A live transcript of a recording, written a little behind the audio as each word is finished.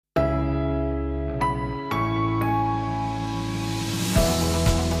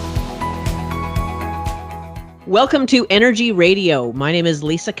Welcome to Energy Radio. My name is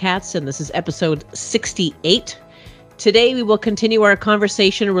Lisa Katz, and this is episode 68. Today, we will continue our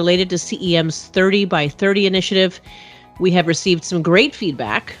conversation related to CEM's 30 by 30 initiative. We have received some great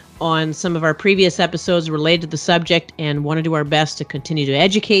feedback on some of our previous episodes related to the subject and want to do our best to continue to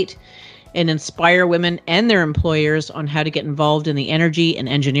educate and inspire women and their employers on how to get involved in the energy and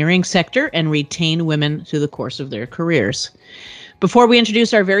engineering sector and retain women through the course of their careers. Before we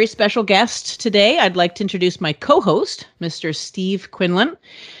introduce our very special guest today, I'd like to introduce my co-host, Mr. Steve Quinlan,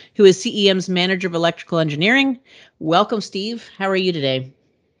 who is CEM's Manager of Electrical Engineering. Welcome, Steve. How are you today?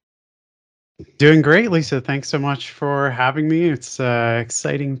 Doing great, Lisa. Thanks so much for having me. It's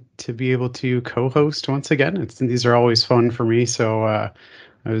exciting to be able to co-host once again. These are always fun for me, so I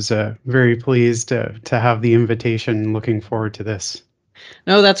was very pleased to have the invitation. Looking forward to this.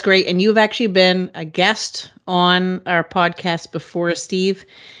 No, that's great. And you've actually been a guest on our podcast before, Steve,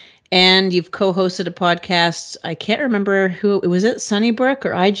 and you've co-hosted a podcast. I can't remember who, was it Sunnybrook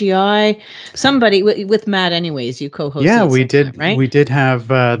or IGI? Somebody with Matt anyways, you co-hosted. Yeah, we did. Right? We did have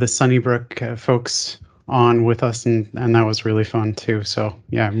the Sunnybrook folks on with us, and that was really fun too. So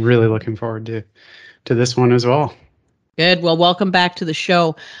yeah, I'm really looking forward to this one as well. Good. Well, welcome back to the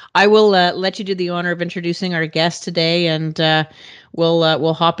show. I will let you do the honor of introducing our guest today, and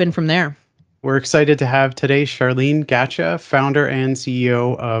we'll hop in from there. We're excited to have today Charlene Gacha, founder and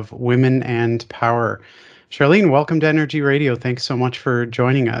CEO of Women and Power. Charlene, welcome to Energy Radio. Thanks so much for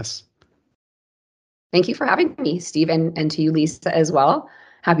joining us. Thank you for having me, Steve, and to you, Lisa, as well.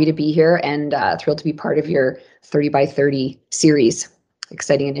 Happy to be here and thrilled to be part of your 30 by 30 series.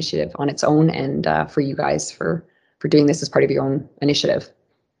 Exciting initiative on its own, and for you guys for doing this as part of your own initiative.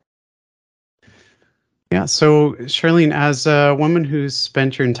 Yeah, so Charlene, as a woman who's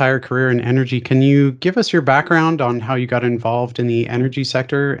spent your entire career in energy, can you give us your background on how you got involved in the energy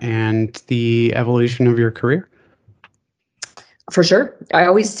sector and the evolution of your career? For sure. I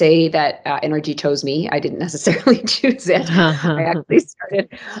always say that energy chose me. I didn't necessarily choose it.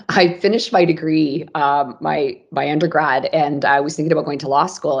 I finished my degree, my undergrad, and I was thinking about going to law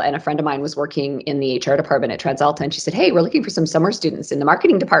school. And a friend of mine was working in the HR department at TransAlta, and she said, "Hey, we're looking for some summer students in the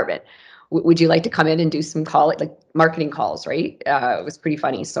marketing department. Would you like to come in and do some marketing calls?" Right? It was pretty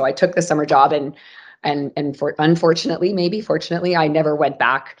funny. So I took the summer job, and fortunately, I never went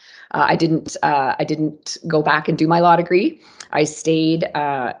back. I didn't go back and do my law degree. I stayed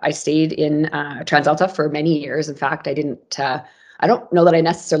in TransAlta for many years. In fact, I don't know that I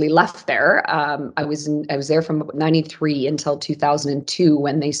necessarily left there. I was there from 93 until 2002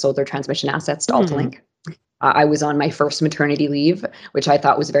 when they sold their transmission assets to AltaLink. I was on my first maternity leave, which I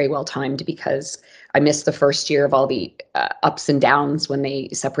thought was very well timed because I missed the first year of all the ups and downs when they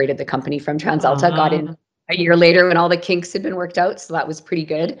separated the company from TransAlta. Got in a year later when all the kinks had been worked out, so that was pretty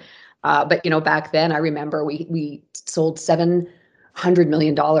good. But back then, I remember we sold $700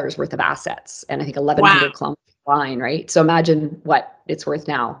 million worth of assets, and I think 1,100 kilometers of line. Right, so imagine what it's worth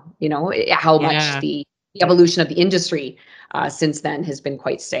now. How much the evolution of the industry since then has been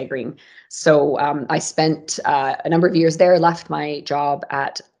quite staggering. So I spent a number of years there, left my job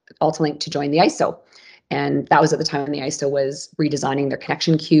at AltaLink to join the ISO. And that was at the time when the ISO was redesigning their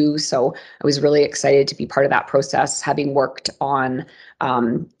connection queue. So I was really excited to be part of that process, having worked on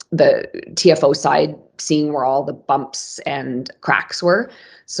the TFO side, seeing where all the bumps and cracks were.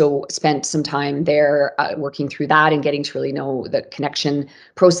 So spent some time there working through that and getting to really know the connection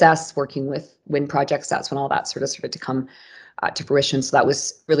process, working with wind projects. That's when all that sort of started to come to fruition. So that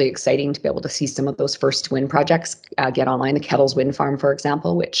was really exciting to be able to see some of those first wind projects get online. The Kettles Wind Farm, for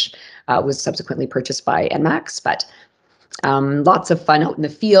example, which was subsequently purchased by ENMAX. But lots of fun out in the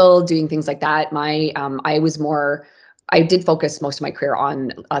field, doing things like that. I did focus most of my career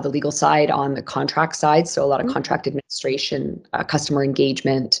on the legal side, on the contract side. So a lot of contract administration, customer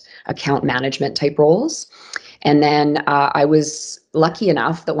engagement, account management type roles. And then I was lucky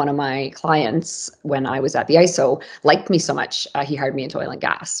enough that one of my clients, when I was at the ISO, liked me so much, he hired me into oil and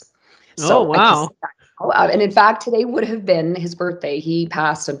gas. So, wow. And in fact, today would have been his birthday. He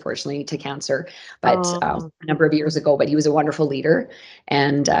passed, unfortunately, to cancer, but a number of years ago. But he was a wonderful leader,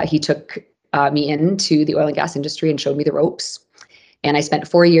 and he took me into the oil and gas industry and showed me the ropes. And I spent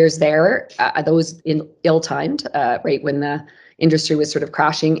 4 years there. Those ill-timed, right when the industry was sort of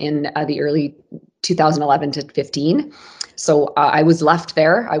crashing in the early 2011 to 15. So I was left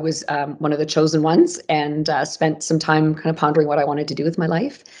there. I was one of the chosen ones, and spent some time kind of pondering what I wanted to do with my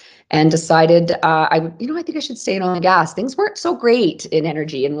life, and decided I think I should stay in oil and gas. Things weren't so great in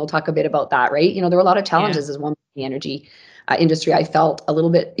energy, and we'll talk a bit about that, right? There were a lot of challenges as one in the energy industry, I felt a little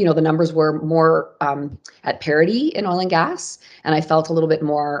bit, the numbers were more at parity in oil and gas. And I felt a little bit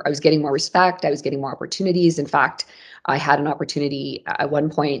more, I was getting more respect. I was getting more opportunities. In fact, I had an opportunity at one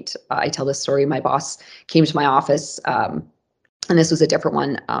point. I tell this story. My boss came to my office, and this was a different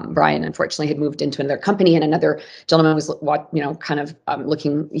one. Brian, unfortunately, had moved into another company, and another gentleman was,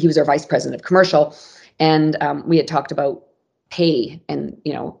 looking. He was our vice president of commercial, and we had talked about pay and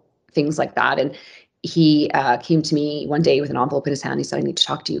things like that. And he came to me one day with an envelope in his hand. He said, "I need to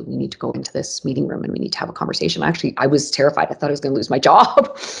talk to you. We need to go into this meeting room and we need to have a conversation." Actually, I was terrified. I thought I was going to lose my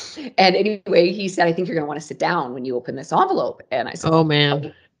job. And anyway, he said, "I think you're going to want to sit down when you open this envelope." And I said, "Oh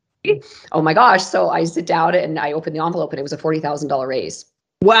man. Oh my gosh." So I sit down and I opened the envelope and it was a $40,000 raise.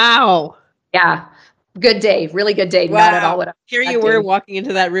 Wow. Yeah. Good day. Really good day. Wow. Not at all what I Here you were walking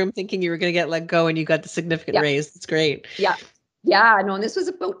into that room thinking you were going to get let go and you got the significant raise. It's great. Yeah. Yeah. No, and this was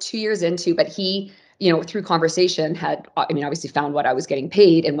about 2 years into, but he, through conversation had, obviously found what I was getting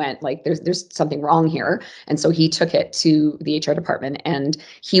paid and went like, there's something wrong here. And so he took it to the HR department, and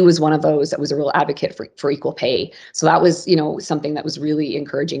he was one of those that was a real advocate for equal pay. So that was, something that was really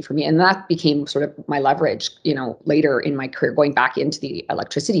encouraging for me. And that became sort of my leverage, later in my career, going back into the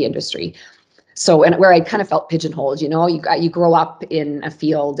electricity industry. So, and where I kind of felt pigeonholed, you grow up in a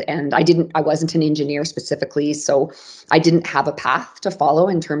field, and I wasn't an engineer specifically, so I didn't have a path to follow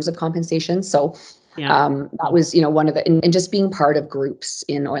in terms of compensation. So that was, one of the, and just being part of groups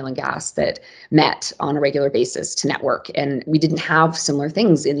in oil and gas that met on a regular basis to network. And we didn't have similar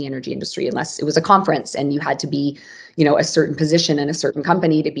things in the energy industry unless it was a conference and you had to be, a certain position in a certain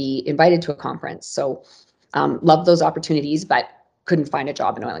company to be invited to a conference. So loved those opportunities, but couldn't find a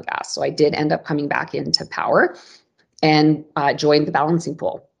job in oil and gas. So I did end up coming back into power and joined the balancing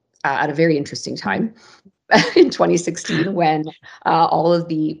pool at a very interesting time in 2016 when all of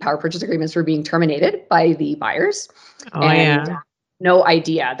the power purchase agreements were being terminated by the buyers. No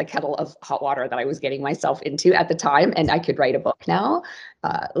idea the kettle of hot water that I was getting myself into at the time. And I could write a book now,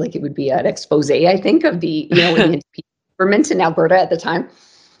 like it would be an expose, I think, of the, the government in Alberta at the time.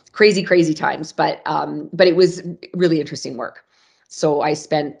 Crazy, crazy times, but it was really interesting work. So I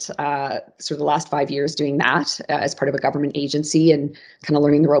spent sort of the last 5 years doing that as part of a government agency and kind of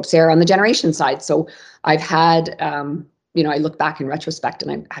learning the ropes there on the generation side. So I've had, I look back in retrospect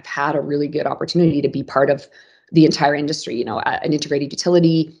and I've had a really good opportunity to be part of the entire industry, an integrated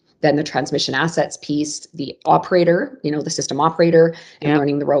utility, then the transmission assets piece, the operator, the system operator, and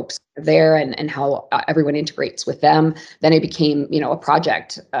learning the ropes there and how everyone integrates with them. Then I became, a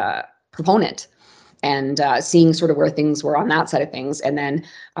project proponent, and seeing sort of where things were on that side of things, and then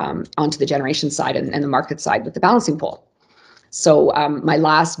onto the generation side and the market side with the balancing pool. So my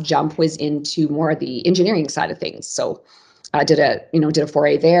last jump was into more of the engineering side of things. So I did a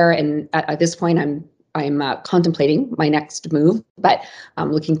foray there, and at this point I'm contemplating my next move, but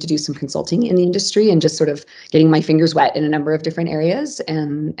I'm looking to do some consulting in the industry and just sort of getting my fingers wet in a number of different areas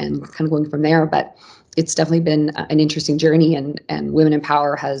and kind of going from there. But it's definitely been an interesting journey, and Women in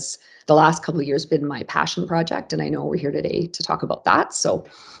Power has the last couple of years been my passion project, and I know we're here today to talk about that. So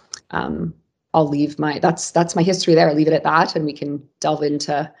I'll leave that's my history there. I'll leave it at that, and we can delve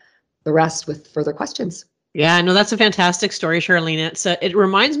into the rest with further questions. Yeah, no, that's a fantastic story, Charlene. It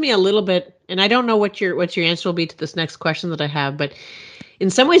reminds me a little bit, and I don't know what your answer will be to this next question that I have, but in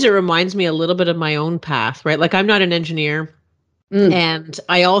some ways it reminds me a little bit of my own path, right? Like I'm not an engineer, and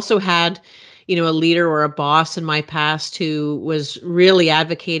I also had, a leader or a boss in my past who was really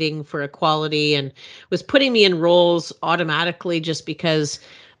advocating for equality and was putting me in roles automatically just because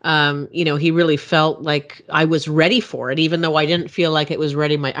he really felt like I was ready for it, even though I didn't feel like it was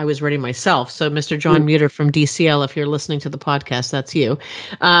ready. I was ready myself. So Mr. John Muter from DCL, if you're listening to the podcast, that's you.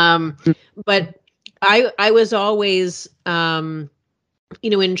 But I was always,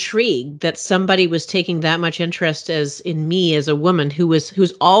 intrigued that somebody was taking that much interest in me as a woman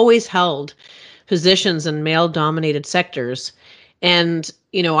who's always held positions in male dominated sectors. And,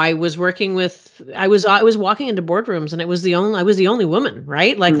 I was walking into boardrooms and I was the only woman,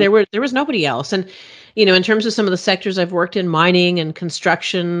 right? Like there was nobody else. And, in terms of some of the sectors I've worked in, mining and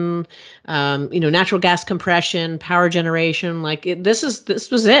construction, natural gas compression, power generation, this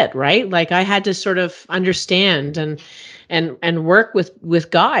was it, right? Like I had to sort of understand and work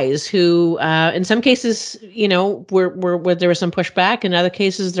with guys who, in some cases, where there was some pushback, in other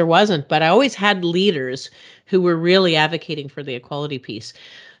cases there wasn't. But I always had leaders who were really advocating for the equality piece.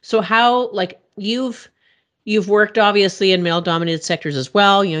 So how, you've worked obviously in male-dominated sectors as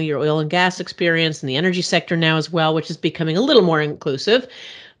well, your oil and gas experience and the energy sector now as well, which is becoming a little more inclusive.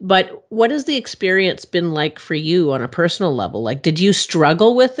 But what has the experience been like for you on a personal level? Like, did you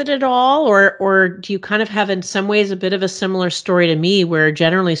struggle with it at all? Or do you kind of have in some ways a bit of a similar story to me where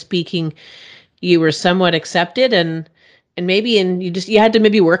generally speaking, you were somewhat accepted and maybe and you had to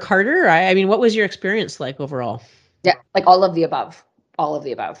maybe work harder? I mean, what was your experience like overall? Yeah, like all of the above. All of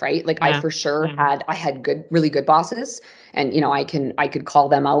the above, right? Like I Yeah. for sure had good, really good bosses, and I could call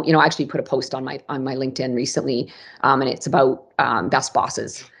them out. I actually put a post on my LinkedIn recently, and it's about best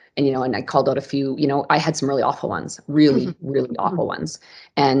bosses. And I called out a few. I had some really awful ones, really, really awful ones,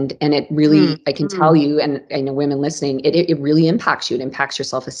 and it really, I can tell you, and I know women listening, it really impacts you. It impacts your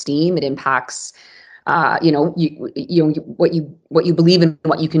self-esteem. It impacts what you believe in,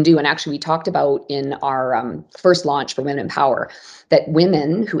 what you can do. And actually, we talked about in our first launch for Women in Power that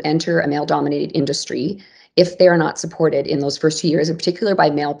women who enter a male-dominated industry, if they are not supported in those first 2 years, in particular by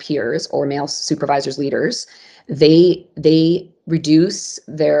male peers or male supervisors, leaders, they reduce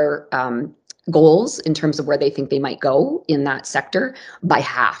their goals in terms of where they think they might go in that sector by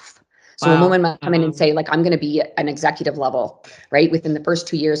half. So a woman might come in and say, like, I'm going to be an executive level, right? Within the first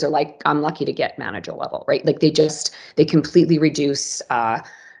 2 years, they're like, I'm lucky to get manager level, right? Like they completely reduce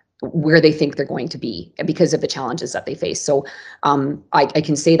where they think they're going to be because of the challenges that they face. So I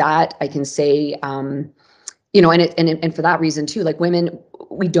can say that. I can say, and for that reason too, like women,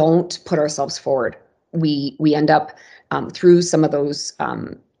 we don't put ourselves forward. We end up through some of those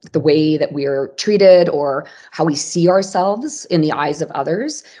the way that we're treated or how we see ourselves in the eyes of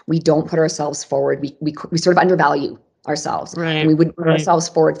others, we don't put ourselves forward. We sort of undervalue ourselves, and we wouldn't put ourselves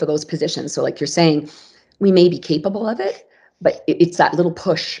forward for those positions. So like you're saying, we may be capable of it, but it's that little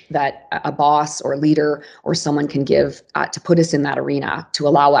push that a boss or a leader or someone can give to put us in that arena to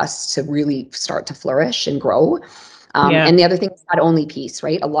allow us to really start to flourish and grow. And the other thing is that only piece,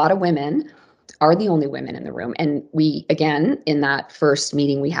 right? A lot of women are the only women in the room. And we, again, in that first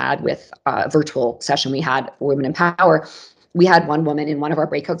meeting we had with a virtual session we had for Women in Power, we had one woman in one of our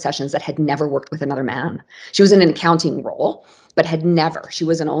breakout sessions that had never worked with another man. She was in an accounting role, but she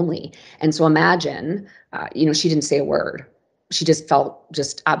was an only. And so imagine, she didn't say a word. She just felt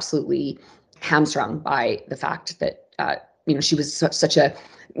just absolutely hamstrung by the fact that, she was such a,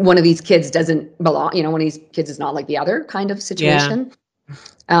 one of these kids doesn't belong, one of these kids is not like the other kind of situation. Yeah.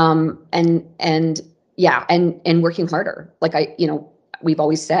 And working harder. Like we've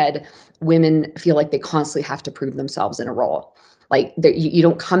always said, women feel like they constantly have to prove themselves in a role. Like you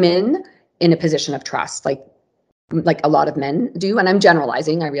don't come in a position of trust, like a lot of men do. And I'm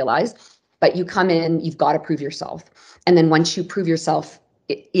generalizing, I realize, but you come in, you've got to prove yourself. And then once you prove yourself,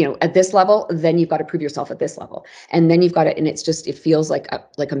 at this level, then you've got to prove yourself at this level. And then you've got to, and it feels like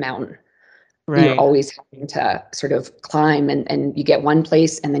a mountain. Right. You're always having to sort of climb and you get one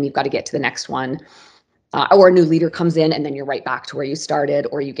place and then you've got to get to the next one. Or a new leader comes in and then you're right back to where you started,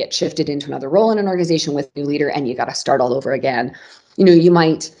 or you get shifted into another role in an organization with a new leader and you got to start all over again. You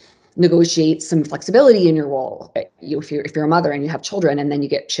might negotiate some flexibility in your role if you're a mother and you have children, and then you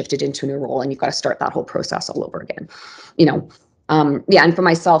get shifted into a new role and you've got to start that whole process all over again. And for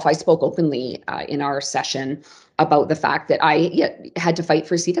myself, I spoke openly in our session about the fact that I had to fight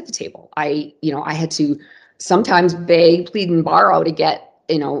for a seat at the table. I had to sometimes beg, plead, and borrow to get,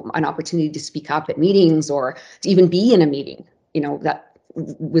 an opportunity to speak up at meetings or to even be in a meeting, that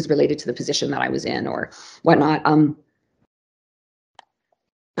was related to the position that I was in or whatnot.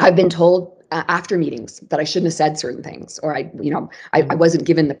 I've been told after meetings that I shouldn't have said certain things, or I wasn't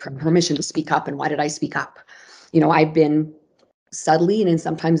given the permission to speak up. And why did I speak up? I've been subtly and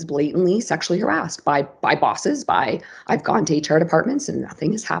sometimes blatantly sexually harassed by bosses, I've gone to HR departments and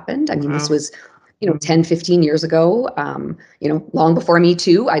nothing has happened. I mean, This was, 10, 15 years ago, long before Me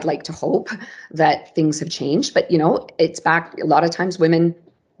Too. I'd like to hope that things have changed, but it's back. A lot of times women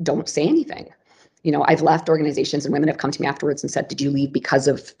don't say anything. I've left organizations and women have come to me afterwards and said, did you leave because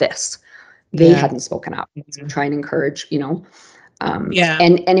of this? They hadn't spoken up. Mm-hmm. Try and encourage, and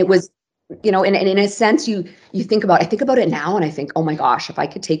it was, and in a sense, I think about it now and I think, oh my gosh, if I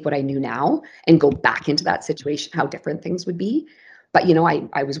could take what I knew now and go back into that situation, how different things would be. But,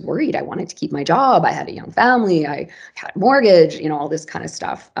 I was worried. I wanted to keep my job. I had a young family. I had a mortgage, all this kind of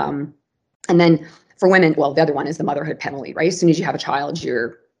stuff. And then for women, well, the other one is the motherhood penalty, right? As soon as you have a child,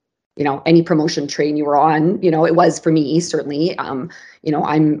 you're, any promotion train you were on, it was for me, certainly. I'm in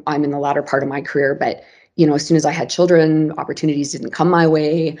the latter part of my career, but as soon as I had children, opportunities didn't come my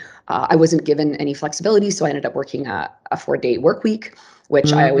way. I wasn't given any flexibility, so I ended up working a 4-day work week,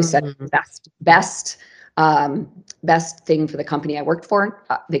 which I always said best thing for the company I worked for.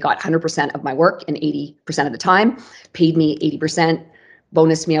 They got 100% of my work and 80% of the time, paid me 80%,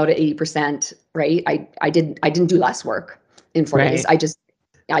 bonused me out at 80%. Right? I didn't do less work in 4 days.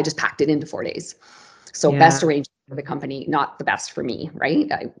 I just packed it into 4 days. So best arrangement for the company, not the best for me, right?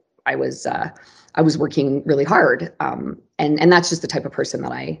 I was working really hard, and that's just the type of person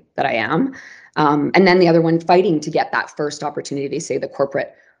that I am. And then the other one, fighting to get that first opportunity. They say the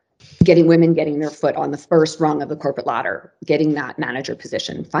corporate, getting women getting their foot on the first rung of the corporate ladder, getting that manager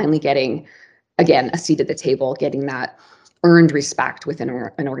position, finally getting, again, a seat at the table, getting that earned respect within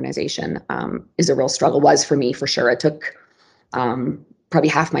an organization, is a real struggle. Was for me, for sure. It took probably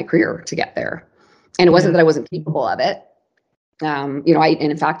half my career to get there, and it wasn't that I wasn't capable of it. And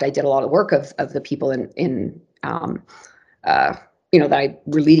in fact, I did a lot of work of the people in that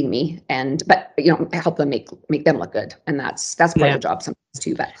were leading me, but help them make them look good, and that's part of the job sometimes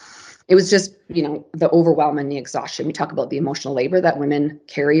too. But it was just the overwhelm and the exhaustion. We talk about the emotional labor that women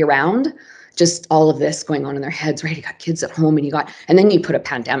carry around, just all of this going on in their heads, right? You got kids at home, and then you put a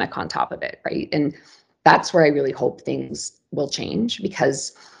pandemic on top of it, right? And that's where I really hope things will change,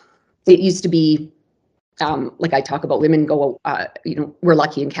 because it used to be, like I talk about, women go, we're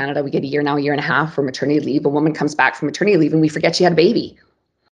lucky in Canada, we get a year now, a year and a half for maternity leave. A woman comes back from maternity leave and we forget she had a baby.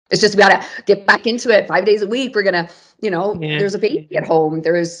 It's just, we got to get back into it 5 days a week. We're going to, there's a baby at home.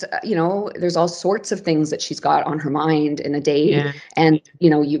 There's, there's all sorts of things that she's got on her mind in a day. Yeah. And,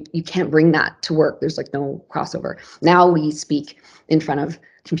 you can't bring that to work. There's like no crossover. Now we speak in front of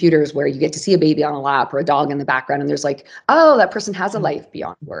computers where you get to see a baby on a lap or a dog in the background. And there's like, oh, that person has a life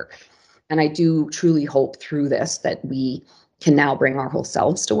beyond work. And I do truly hope through this that we can now bring our whole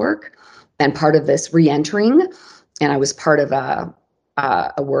selves to work. And part of this re-entering, and I was part of a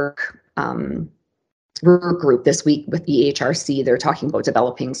work group this week with the HRC. They're talking about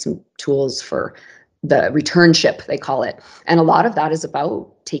developing some tools for the returnship, they call it. And a lot of that is about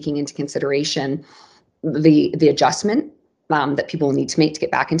taking into consideration the adjustment that people need to make to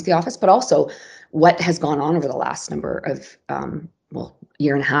get back into the office, but also what has gone on over the last number of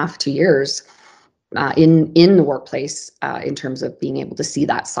year and a half, 2 years in the workplace, in terms of being able to see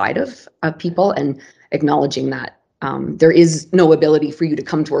that side of people and acknowledging that there is no ability for you to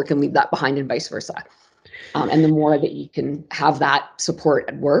come to work and leave that behind, and vice versa. And the more that you can have that support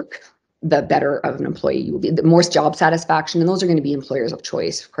at work, the better of an employee you will be, the more job satisfaction, and those are going to be employers of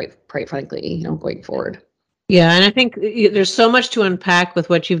choice, quite frankly, going forward. Yeah, and I think there's so much to unpack with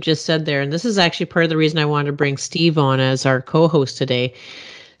what you've just said there. And this is actually part of the reason I wanted to bring Steve on as our co-host today.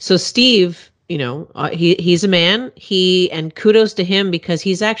 So Steve, he's a man, and kudos to him, because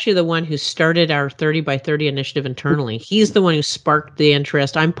he's actually the one who started our 30 by 30 initiative internally. He's the one who sparked the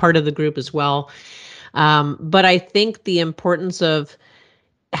interest. I'm part of the group as well. But I think the importance of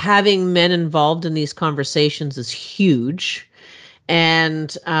having men involved in these conversations is huge.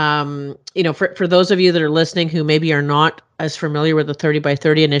 And, for those of you that are listening who maybe are not as familiar with the 30 by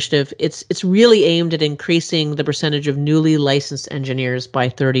 30 initiative, it's really aimed at increasing the percentage of newly licensed engineers by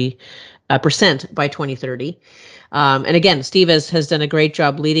 30% by 2030. And again, Steve has done a great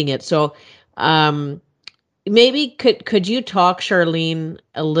job leading it. So maybe could you talk, Charlene,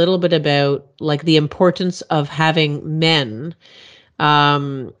 a little bit about like the importance of having men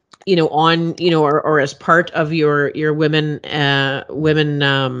or as part of your women, I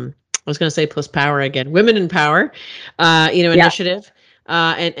was going to say plus power again, Women in Power, initiative,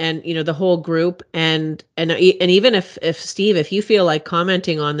 and the whole group, and even if Steve, if you feel like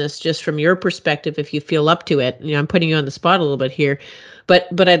commenting on this just from your perspective, if you feel up to it, I'm putting you on the spot a little bit here,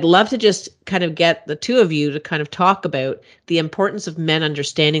 but I'd love to just kind of get the two of you to kind of talk about the importance of men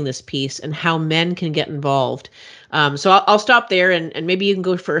understanding this piece and how men can get involved. So I'll stop there, and maybe you can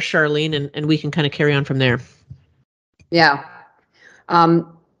go first, Charlene, and we can kind of carry on from there. Yeah.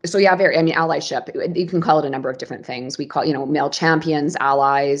 Allyship, you can call it a number of different things. We call, male champions,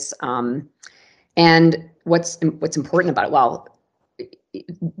 allies. And what's important about it? Well,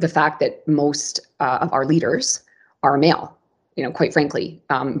 the fact that most of our leaders are male, quite frankly,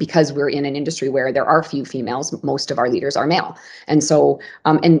 because we're in an industry where there are few females, most of our leaders are male. And so,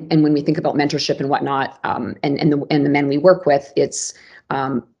 and when we think about mentorship and whatnot, and the men we work with, it's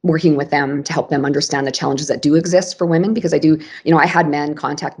working with them to help them understand the challenges that do exist for women. Because I had men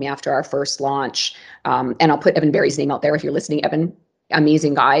contact me after our first launch, and I'll put Evan Barry's name out there if you're listening. Evan,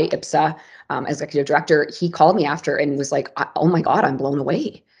 amazing guy, IPSA, executive director. He called me after and was like, "Oh my God, I'm blown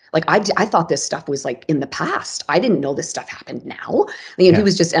away. Like I thought this stuff was like in the past. I didn't know this stuff happened now." He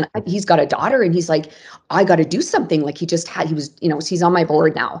was just, and he's got a daughter, and he's like, "I got to do something." Like he's on my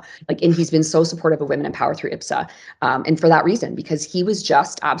board now. Like, and he's been so supportive of Women in Power through IPSA, and for that reason, because he was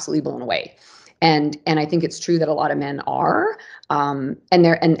just absolutely blown away. And I think it's true that a lot of men are, and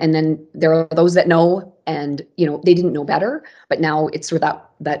then there are those that know, and they didn't know better, but now it's sort of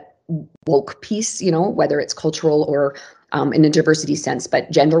that woke piece, whether it's cultural or in a diversity sense, but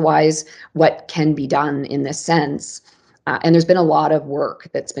gender-wise, what can be done in this sense. And there's been a lot of work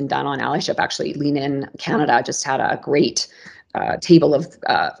that's been done on allyship. Actually, Lean In Canada just had a great table of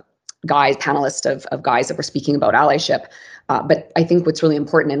panelists of guys that were speaking about allyship. But I think what's really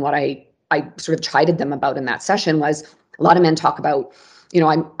important, and what I sort of chided them about in that session, was a lot of men talk about,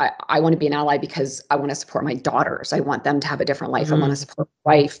 I want to be an ally because I want to support my daughters. I want them to have a different life. I want to support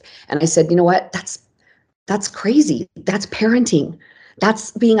my wife. And I said, you know what? That's crazy. That's parenting.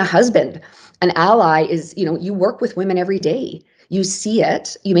 That's being a husband. An ally is, you work with women every day. You see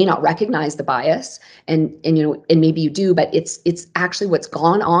it. You may not recognize the bias, and maybe you do, but it's actually what's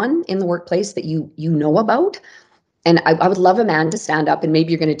gone on in the workplace that you know about. And I would love a man to stand up, and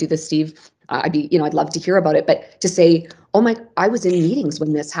maybe you're going to do this, Steve. I'd love to hear about it, but to say, I was in meetings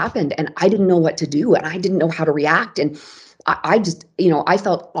when this happened and I didn't know what to do and I didn't know how to react. And I just, I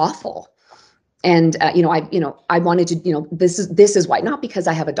felt awful. And, I wanted to, this is why, not because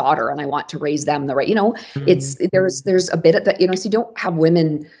I have a daughter and I want to raise them the right, there's a bit of that, so you don't have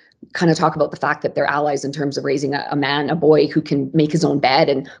women kind of talk about the fact that they're allies in terms of raising a boy who can make his own bed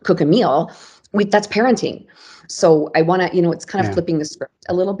and cook a meal. That's parenting. So I want to, it's kind of flipping the script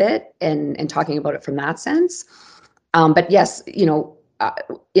a little bit and talking about it from that sense. But yes,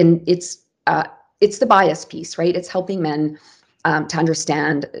 it's the bias piece, right? It's helping men to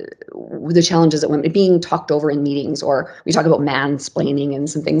understand the challenges that women being talked over in meetings, or we talk about mansplaining and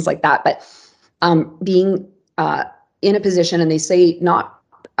some things like that. But being in a position, and they say not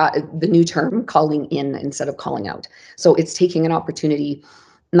the new term, calling in instead of calling out. So it's taking an opportunity,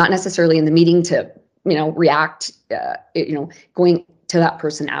 not necessarily in the meeting to react, going to that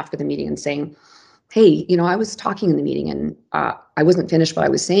person after the meeting and saying, hey, I was talking in the meeting and I wasn't finished what I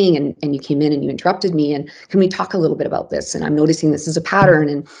was saying, and you came in and you interrupted me, and can we talk a little bit about this? And I'm noticing this is a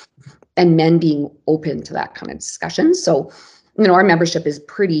pattern, and men being open to that kind of discussion. So, our membership is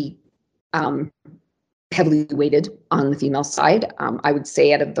pretty heavily weighted on the female side. I would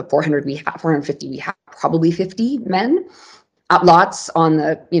say out of the 450, we have probably 50 men, lots on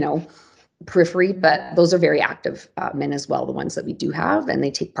the, periphery, but those are very active men as well, the ones that we do have, and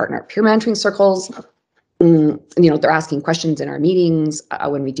they take part in our peer mentoring circles. They're asking questions in our meetings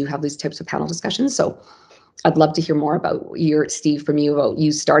when we do have these types of panel discussions. So I'd love to hear more about Steve, from you, about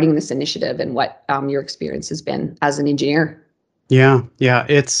you starting this initiative and what your experience has been as an engineer. Yeah.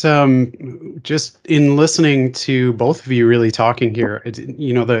 It's just in listening to both of you really talking here,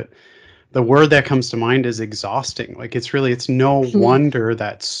 the word that comes to mind is exhausting. Like, it's no wonder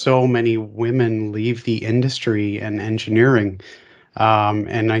that so many women leave the industry and engineering.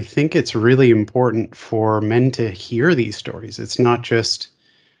 And I think it's really important for men to hear these stories. It's not just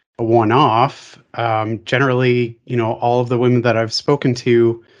a one-off. Generally, all of the women that I've spoken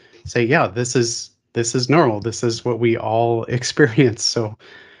to say, yeah, this is normal. This is what we all experience. So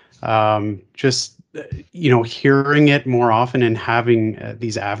just hearing it more often and having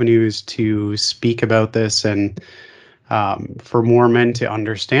these avenues to speak about this, and for more men to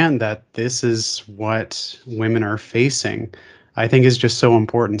understand that this is what women are facing, I think is just so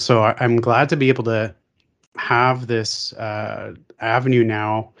important. So I'm glad to be able to have this avenue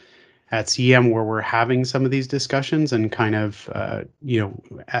now at CEM where we're having some of these discussions and kind of,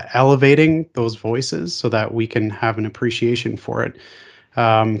 elevating those voices so that we can have an appreciation for it.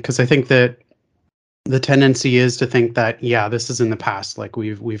 Because I think that the tendency is to think that, yeah, this is in the past. Like,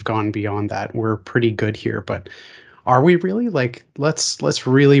 we've gone beyond that. We're pretty good here, but are we really? Like, let's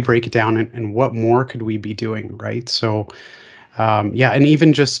really break it down, and what more could we be doing, right? So, and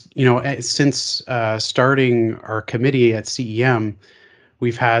even just, since starting our committee at CEM,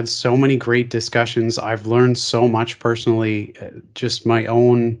 we've had so many great discussions. I've learned so much personally, just my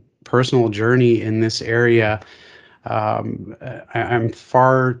own personal journey in this area. I'm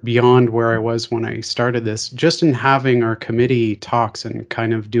far beyond where I was when I started this, just in having our committee talks and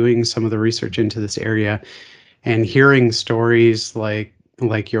kind of doing some of the research into this area and hearing stories like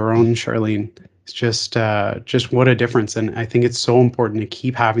your own, Charlene. It's just what a difference. And I think it's so important to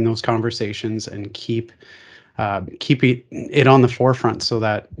keep having those conversations and keep it on the forefront so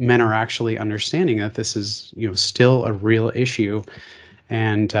that men are actually understanding that this is, still a real issue,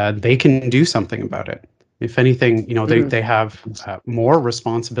 and they can do something about it. If anything, they have more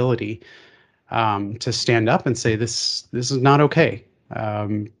responsibility to stand up and say this is not okay.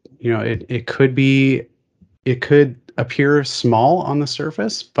 It could appear small on the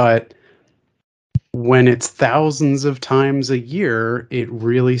surface, but when it's thousands of times a year, it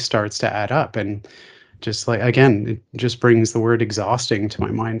really starts to add up. And just like, again, it just brings the word exhausting to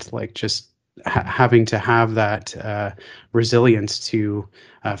my mind, like just having to have that resilience to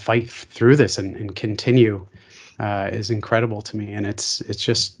fight through this and continue. is incredible to me, and it's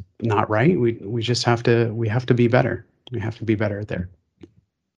just not right. We just have to be better. We have to be better there.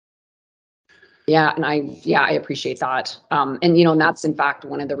 Yeah, and I appreciate that. And and that's in fact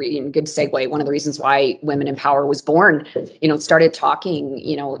one of the good segue. One of the reasons why Women in Power was born. Started talking.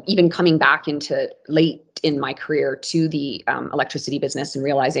 Even coming back into late in my career to the electricity business and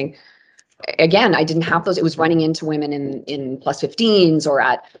realizing, again, I didn't have those. It was running into women in plus 15s or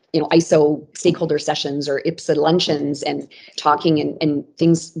at ISO stakeholder sessions or IPSA luncheons and talking, and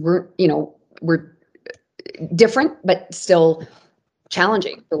things were different, but still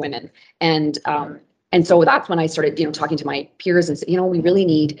challenging for women. And so that's when I started, talking to my peers and said, we really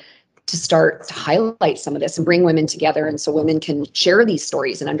need to start to highlight some of this and bring women together. And so women can share these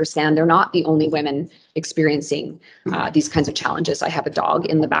stories and understand they're not the only women experiencing these kinds of challenges. I have a dog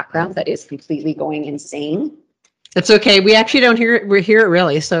in the background that is completely going insane. That's okay. We actually don't hear it. We hear it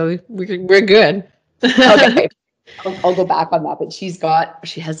really. So we're good. Okay. I'll go back on that. But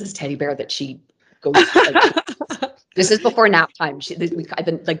she has this teddy bear that she goes this is before nap time. I've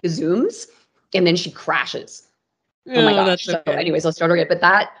been like the Zooms, and then she crashes. Oh my gosh. So anyways, I'll start again. But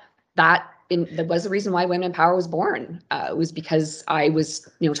that was the reason why Women in Power was born. It was because I was,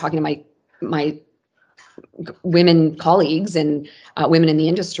 talking to my women colleagues and women in the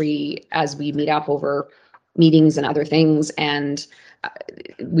industry as we meet up over meetings and other things. And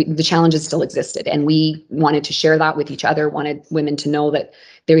the challenges still existed. And we wanted to share that with each other, wanted women to know that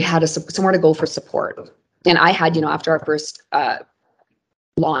they had somewhere to go for support. And I had, after our first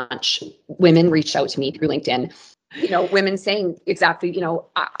launch, women reached out to me through LinkedIn, women saying exactly,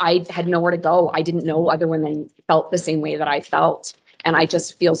 I had nowhere to go. I didn't know other women felt the same way that I felt. And I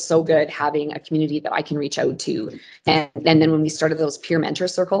just feel so good having a community that I can reach out to. And then when we started those peer mentor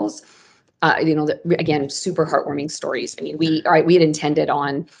circles, again, super heartwarming stories. I mean, we had intended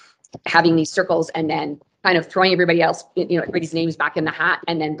on having these circles and then kind of throwing everybody else, everybody's names back in the hat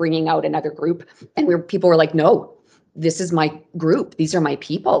and then bringing out another group. And people were like, no, this is my group. These are my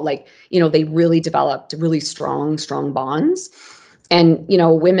people. Like, they really developed really strong bonds. And,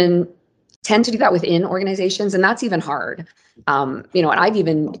 women tend to do that within organizations, and that's even hard. And I've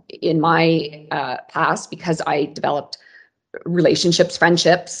even in my past, because I developed relationships,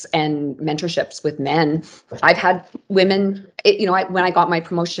 friendships, and mentorships with men, I've had women, when I got my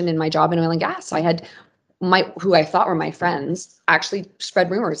promotion in my job in oil and gas, I had who I thought were my friends actually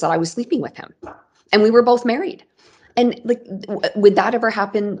spread rumors that I was sleeping with him, and we were both married. And like, would that ever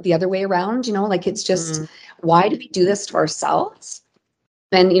happen the other way around? It's just, why do we do this to ourselves?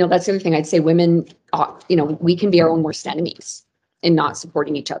 And, that's the other thing I'd say. Women, we can be our own worst enemies in not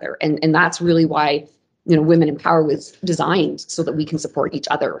supporting each other. And that's really why, Women in Power was designed so that we can support each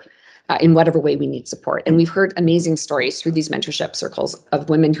other in whatever way we need support. And we've heard amazing stories through these mentorship circles of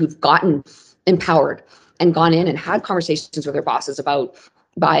women who've gotten empowered and gone in and had conversations with their bosses about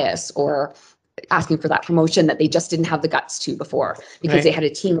bias or asking for that promotion that they just didn't have the guts to before, because they had a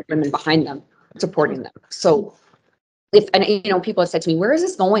team of women behind them supporting them. So people have said to me, where is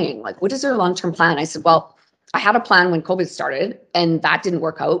this going? Like, what is their long-term plan? I said, well, I had a plan when COVID started and that didn't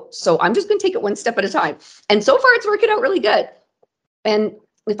work out. So I'm just going to take it one step at a time. And so far it's working out really good. And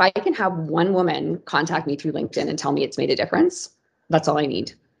if I can have one woman contact me through LinkedIn and tell me it's made a difference, that's all I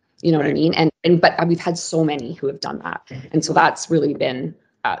need. You know what I mean? But we've had so many who have done that. And so that's really been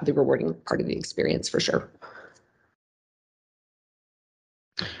the rewarding part of the experience for sure.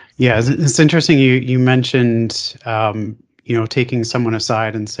 Yeah, it's interesting. You mentioned, taking someone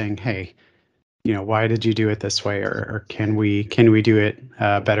aside and saying, hey, why did you do it this way? Or can we do it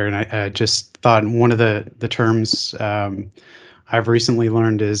better? And I just thought one of the terms I've recently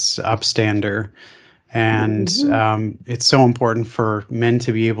learned is upstander. And it's so important for men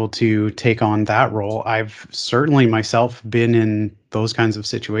to be able to take on that role. I've certainly myself been in those kinds of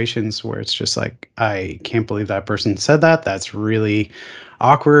situations where it's just like, I can't believe that person said that. That's really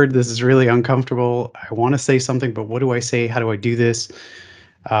awkward. This is really uncomfortable. I want to say something, but what do I say? How do I do this?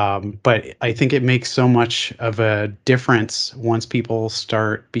 But I think it makes so much of a difference once people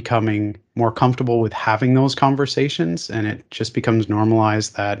start becoming more comfortable with having those conversations, and it just becomes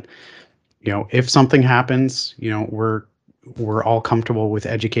normalized that, if something happens, we're all comfortable with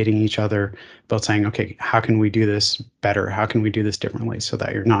educating each other about saying, okay, how can we do this better? How can we do this differently so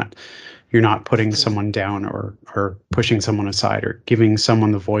that you're not putting someone down or pushing someone aside or giving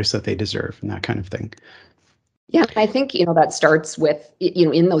someone the voice that they deserve and that kind of thing. Yeah, I think, that starts with,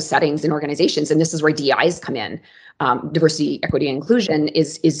 in those settings in organizations, and this is where DEIs come in. Diversity, equity, and inclusion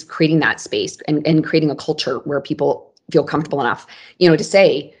is creating that space and creating a culture where people feel comfortable enough, to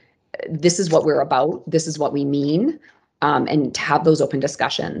say, this is what we're about. This is what we mean. and to have those open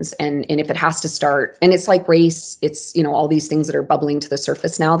discussions. And if it has to start, and it's like race, it's, all these things that are bubbling to the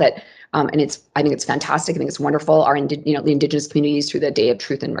surface now that, and I think it's fantastic. I think it's wonderful. The Indigenous communities through the Day of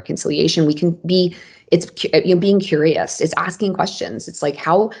Truth and Reconciliation, we can be, it's, being curious, it's asking questions. It's like,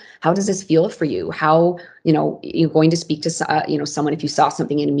 how does this feel for you? How, you're going to speak to, someone, if you saw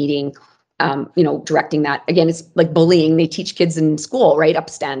something in a meeting, directing that. Again, it's like bullying. They teach kids in school, right?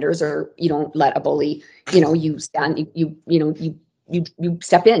 Upstanders, or you don't let a bully, you stand, you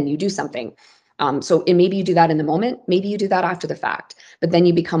step in, you do something. So maybe you do that in the moment, maybe you do that after the fact, but then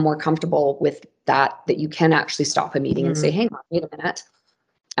you become more comfortable with that you can actually stop a meeting and say, hang on, wait a minute.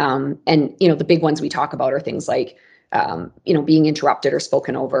 And, the big ones we talk about are things like, being interrupted or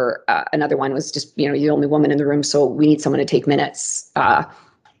spoken over. Another one was just, you're the only woman in the room, so we need someone to take minutes.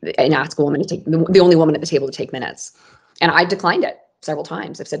 And ask a woman to take the only woman at the table to take minutes. And I declined it several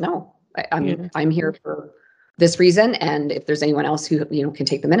times. I've said, no, I'm here for this reason. And if there's anyone else who, can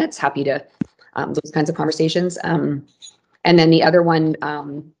take the minutes, happy to, those kinds of conversations. And then the other one,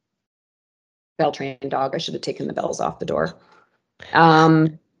 bell trained dog, I should have taken the bells off the door.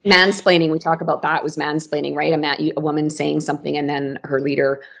 Mansplaining, we talk about that, was mansplaining, right? A woman saying something and then her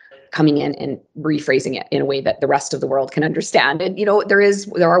leader coming in and rephrasing it in a way that the rest of the world can understand. And,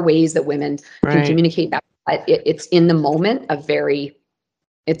 there are ways that women can communicate that. But it's in the moment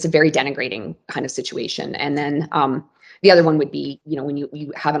it's a very denigrating kind of situation. And then the other one would be, when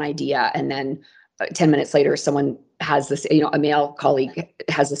you have an idea and then 10 minutes later, someone has this, a male colleague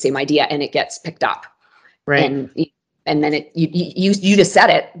has the same idea and it gets picked up. Right. And then you just said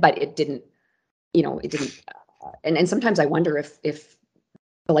it, but it didn't, it didn't. And sometimes I wonder if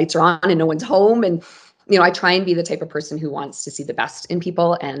the lights are on and no one's home. And, I try and be the type of person who wants to see the best in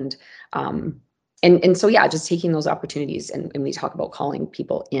people. And so, yeah, just taking those opportunities. And we talk about calling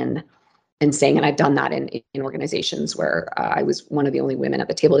people in and saying, and I've done that in organizations where I was one of the only women at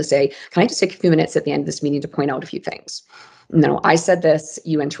the table to say, can I just take a few minutes at the end of this meeting to point out a few things? No, I said this,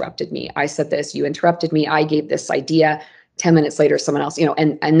 you interrupted me. I said this, you interrupted me. I gave this idea. 10 minutes later, someone else,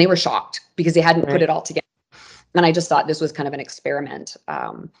 and they were shocked because they hadn't put it all together. And I just thought this was kind of an experiment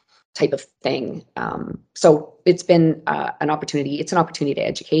type of thing. So it's been an opportunity. It's an opportunity to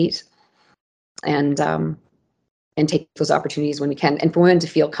educate and take those opportunities when we can, and for women to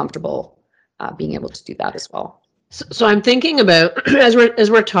feel comfortable being able to do that as well. So I'm thinking about, as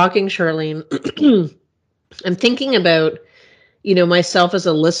we're talking, Charlene, I'm thinking about, myself as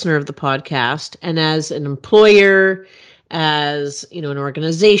a listener of the podcast and as an employer, as, an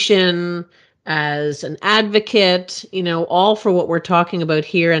organization, as an advocate, all for what we're talking about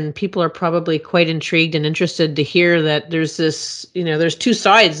here. And people are probably quite intrigued and interested to hear that there's this, there's two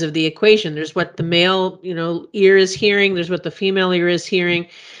sides of the equation. There's what the male, ear is hearing. There's what the female ear is hearing.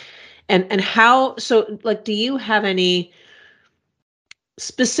 And how, so like, do you have any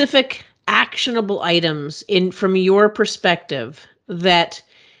specific actionable items from your perspective that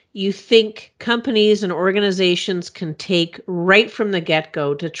you think companies and organizations can take right from the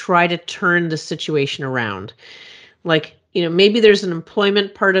get-go to try to turn the situation around? Like, maybe there's an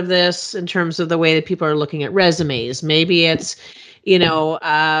employment part of this in terms of the way that people are looking at resumes. Maybe it's,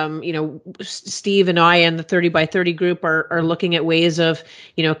 Steve and I and the 30 by 30 group are looking at ways of,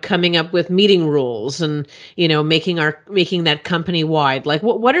 coming up with meeting rules and, making that company wide. Like,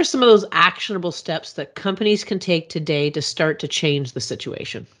 what are some of those actionable steps that companies can take today to start to change the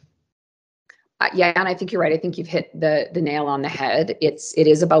situation? Yeah, and I think you're right. I think you've hit the nail on the head. It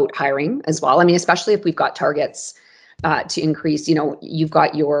is about hiring as well. I mean, especially if we've got targets to increase, you've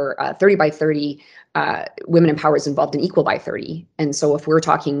got your 30 by 30 women in power is involved in equal by 30. And so if we're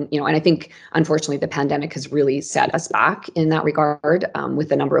talking, and I think unfortunately the pandemic has really set us back in that regard, with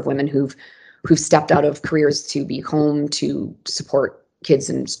the number of women who've stepped out of careers to be home to support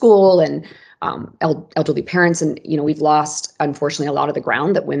kids in school and elderly parents. And, we've lost, unfortunately, a lot of the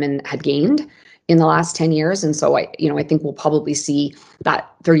ground that women had gained in the last 10 years. And so I think we'll probably see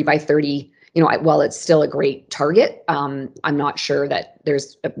that 30 by 30, while it's still a great target, I'm not sure that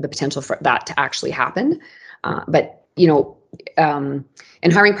there's the potential for that to actually happen. But and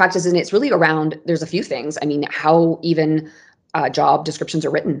hiring practices, and it's really around, there's a few things. I mean, how even job descriptions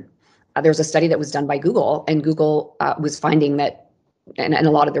are written. There's a study that was done by Google, and Google was finding that, and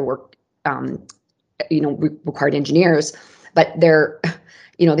a lot of their work, required engineers, but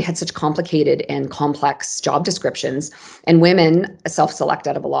they had such complicated and complex job descriptions, and women self-select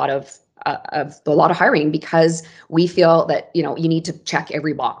out of a lot of hiring because we feel that, you need to check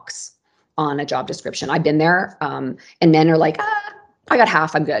every box on a job description. I've been there, and men are like, I got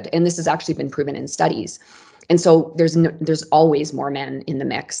half, I'm good. And this has actually been proven in studies. And so there's always more men in the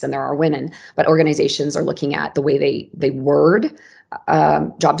mix than there are women, but organizations are looking at the way they word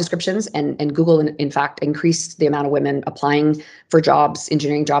job descriptions, and Google, in fact, increased the amount of women applying for jobs,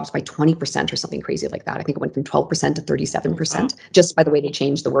 engineering jobs, by 20% or something crazy like that. I think it went from 12% to 37%, just by the way they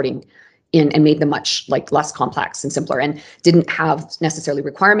changed the wording and made them much less complex and simpler, and didn't have necessarily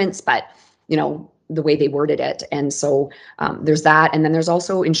requirements, but the way they worded it. And so there's that. And then there's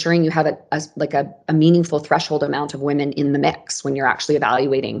also ensuring you have a meaningful threshold amount of women in the mix when you're actually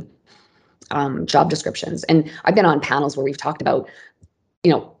evaluating job descriptions. And I've been on panels where we've talked about,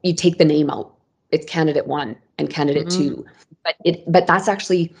 you take the name out, it's candidate 1 and candidate 2, but that's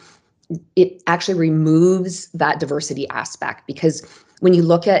actually, it actually removes that diversity aspect, because when you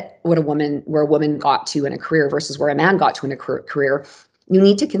look at where a woman got to in a career versus where a man got to in a career, you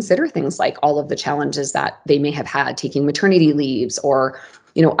need to consider things like all of the challenges that they may have had taking maternity leaves, or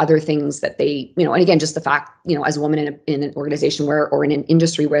other things that they, and again, just the fact, as a woman in an organization or in an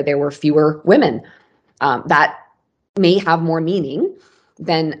industry where there were fewer women, that may have more meaning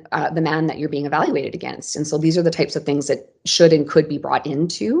than the man that you're being evaluated against. And so these are the types of things that should and could be brought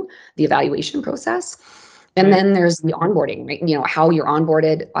into the evaluation process. And then there's the onboarding, right? How you're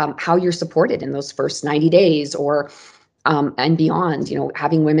onboarded, how you're supported in those first 90 days or and beyond,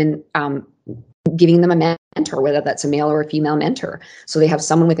 having women, giving them a mentor, whether that's a male or a female mentor. So they have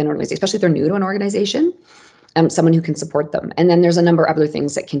someone within an organization, especially if they're new to an organization, someone who can support them. And then there's a number of other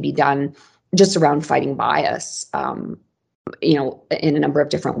things that can be done just around fighting bias, in a number of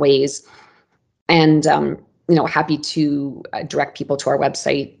different ways. And, happy to direct people to our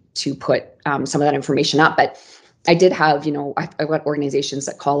website to put some of that information up. But I did have, I've got organizations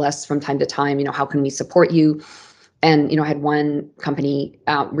that call us from time to time, how can we support you? And, I had one company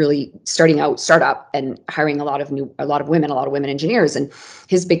really startup and hiring a lot of women engineers. And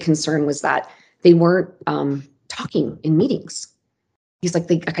his big concern was that they weren't talking in meetings. He's like,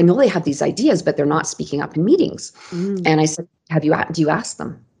 I know they have these ideas, but they're not speaking up in meetings. And I said, do you ask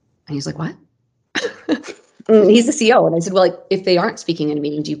them? And he's like, what? He's the CEO. And I said, well, if they aren't speaking in a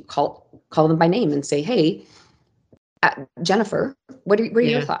meeting, do you call them by name and say, hey, Jennifer, what are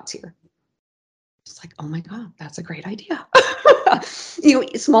your thoughts here? It's like, oh my God, that's a great idea.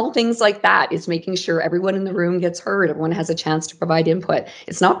 Small things like that. It's making sure everyone in the room gets heard. Everyone has a chance to provide input.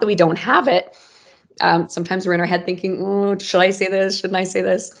 It's not that we don't have it. Sometimes we're in our head thinking, oh, should I say this? Shouldn't I say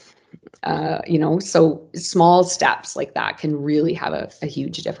this? So small steps like that can really have a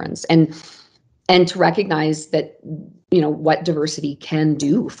huge difference. And to recognize that, what diversity can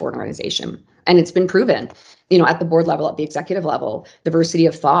do for an organization. And it's been proven, at the board level, at the executive level, diversity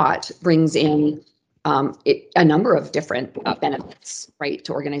of thought brings in a number of different benefits, right,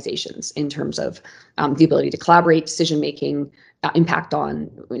 to organizations in terms of the ability to collaborate, decision-making, impact on,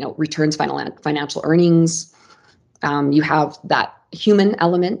 returns, financial earnings. You have that human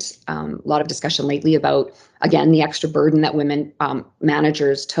element. A lot of discussion lately about, again, the extra burden that women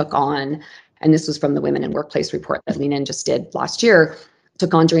managers took on. And this was from the Women in Workplace report that Lean In just did last year,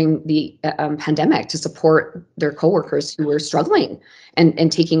 took on during the pandemic to support their coworkers who were struggling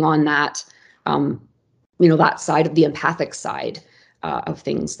and taking on that, that side of the empathic side of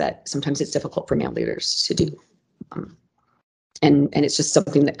things that sometimes it's difficult for male leaders to do. And it's just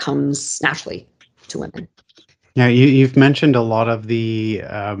something that comes naturally to women. Yeah, you've mentioned a lot of the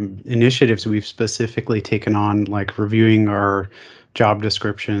initiatives we've specifically taken on, like reviewing our job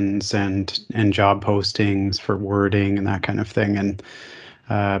descriptions and job postings for wording and that kind of thing. And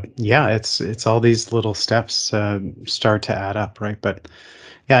it's all these little steps start to add up, right? But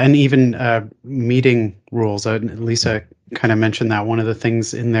yeah, and even meeting rules. Lisa kind of mentioned that one of the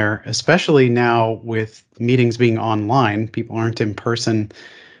things in there, especially now with meetings being online, people aren't in person.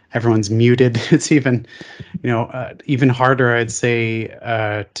 Everyone's muted. It's even, even harder, I'd say,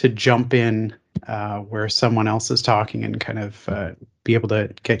 to jump in where someone else is talking and kind of be able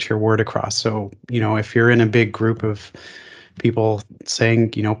to get your word across. So, if you're in a big group of people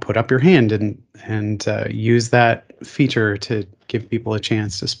saying, put up your hand and use that feature to give people a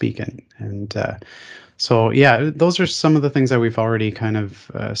chance to speak so yeah, those are some of the things that we've already kind of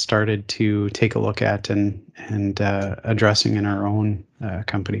started to take a look at and addressing in our own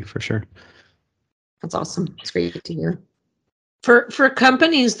company for sure. That's awesome. It's great to hear. For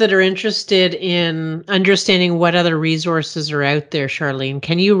companies that are interested in understanding what other resources are out there, Charlene,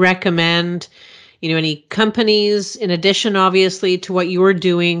 can you recommend, any companies, in addition, obviously, to what you're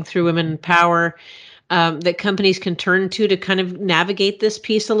doing through Women in Power, that companies can turn to kind of navigate this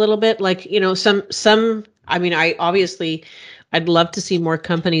piece a little bit? Like, I'd love to see more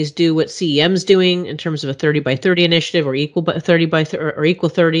companies do what CEM's doing in terms of a 30 by 30 initiative or equal 30 by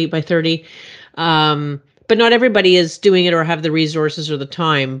 30. But but not everybody is doing it or have the resources or the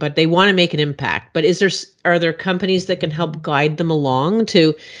time, but they want to make an impact. But are there companies that can help guide them along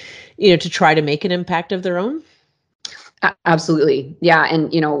to, to try to make an impact of their own? Absolutely. Yeah. And,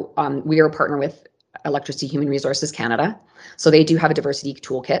 we are a partner with Electricity Human Resources Canada. So they do have a diversity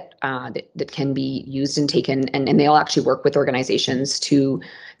toolkit that can be used and taken, and they'll actually work with organizations to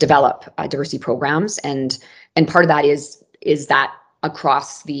develop diversity programs. And part of that is that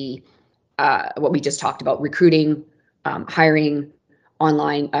across the what we just talked about, recruiting, hiring,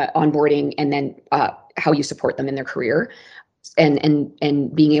 online onboarding, and then how you support them in their career,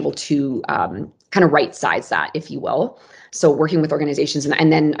 and being able to kind of right size that, if you will. So working with organizations,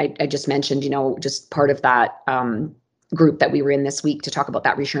 and then I just mentioned, just part of that group that we were in this week to talk about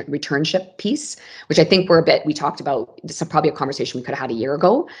that returnship piece, which I think we talked about. This is probably a conversation we could have had a year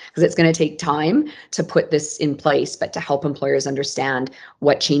ago, because it's going to take time to put this in place, but to help employers understand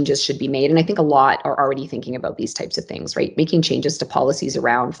what changes should be made. And I think a lot are already thinking about these types of things, right? Making changes to policies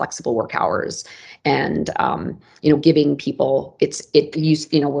around flexible work hours, and giving people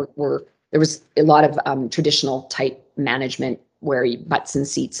there was a lot of traditional type management where butts and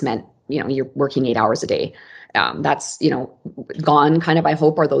seats meant, you're working 8 hours a day. That's, gone kind of, I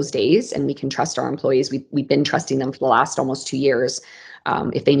hope, are those days, and we can trust our employees. We've been trusting them for the last almost 2 years.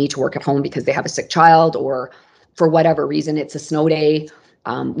 If they need to work at home because they have a sick child, or for whatever reason, it's a snow day,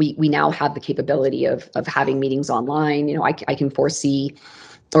 we now have the capability of having meetings online. I can foresee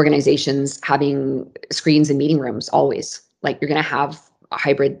organizations having screens in meeting rooms always. Like, you're going to have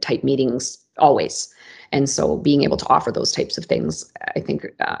hybrid type meetings always. And so being able to offer those types of things, I think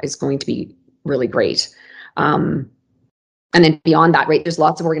is going to be really great. And then beyond that, right, there's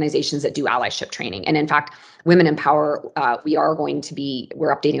lots of organizations that do allyship training. And in fact, Women in Power, we're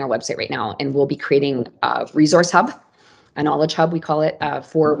updating our website right now, and we'll be creating a resource hub, a knowledge hub, we call it,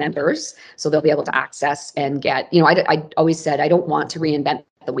 for members. So they'll be able to access and get, I always said, I don't want to reinvent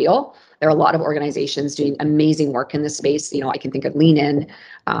the wheel. There are a lot of organizations doing amazing work in this space. I can think of Lean In.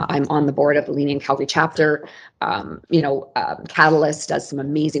 I'm on the board of the Lean In Calgary chapter. Catalyst does some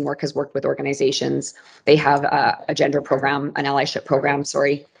amazing work, has worked with organizations. They have a gender program, an allyship program,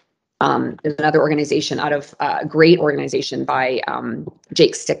 sorry. There's another organization out of a great organization by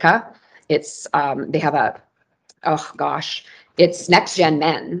Jake Sticka. It's, they have it's Next Gen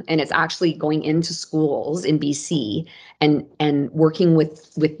Men, and it's actually going into schools in BC and working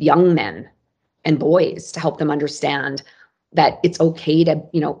with young men and boys to help them understand that it's okay to,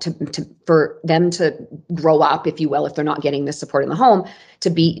 for them to grow up, if you will, if they're not getting the support in the home,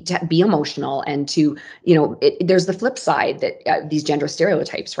 to be emotional, and to, there's the flip side that these gender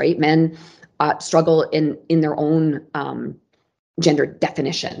stereotypes, right? Men struggle in their own gender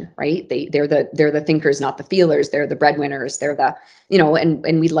definition, right? They're the thinkers, not the feelers. They're the breadwinners. They're the,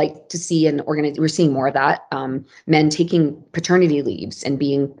 and we'd like to see we're seeing more of that, men taking paternity leaves and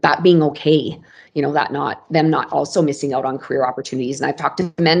being okay, them not also missing out on career opportunities. And I've talked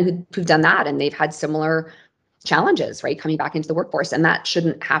to men who've done that, and they've had similar challenges, right, coming back into the workforce, and that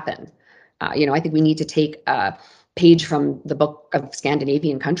shouldn't happen. I think we need to take a page from the book of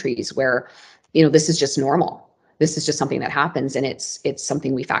Scandinavian countries where, this is just normal. This is just something that happens, and it's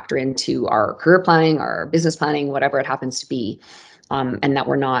something we factor into our career planning, our business planning, whatever it happens to be, and that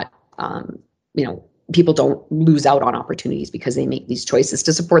we're not, people don't lose out on opportunities because they make these choices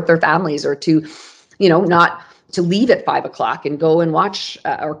to support their families, or to, not to leave at 5 o'clock and go and watch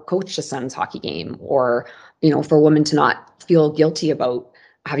or coach a son's hockey game, or, for a woman to not feel guilty about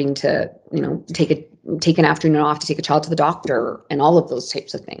having to, take an afternoon off to take a child to the doctor, and all of those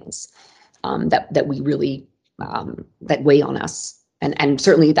types of things that we really that weigh on us. And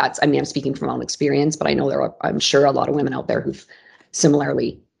certainly I'm speaking from my own experience, but I know I'm sure a lot of women out there who've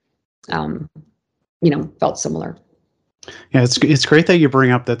similarly, felt similar. Yeah, it's great that you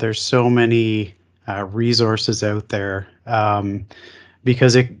bring up that there's so many resources out there,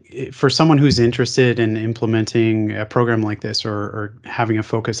 because for someone who's interested in implementing a program like this, or having a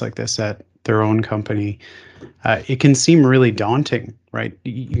focus like this at their own company, it can seem really daunting, right?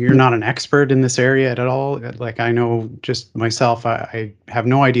 You're not an expert in this area at all. Like, I know just myself, I have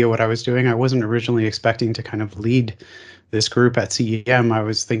no idea what I was doing. I wasn't originally expecting to kind of lead this group at CEM. I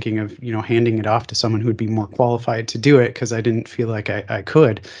was thinking of, handing it off to someone who'd be more qualified to do it, because I didn't feel like I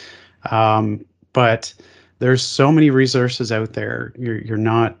could. But there's so many resources out there. You're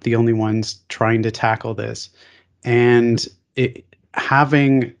not the only ones trying to tackle this. And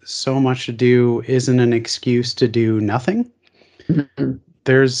having so much to do isn't an excuse to do nothing. Mm-hmm.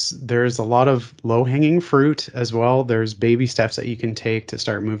 There's a lot of low-hanging fruit as well. There's baby steps that you can take to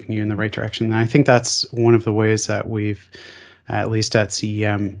start moving you in the right direction. And I think that's one of the ways that we've at least at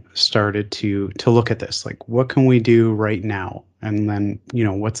CEM, started to look at this. Like, what can we do right now? And then,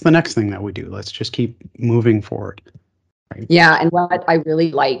 what's the next thing that we do? Let's just keep moving forward. Right? Yeah, and what I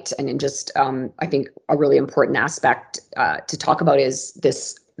really liked, and just I think a really important aspect to talk about is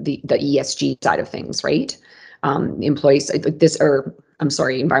the ESG side of things, right? Employees,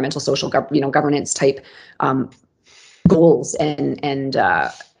 environmental, social, governance type goals and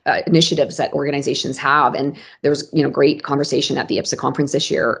initiatives that organizations have. And there was, great conversation at the IPSA conference this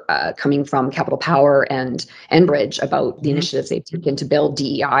year coming from Capital Power and Enbridge about the initiatives they've taken to build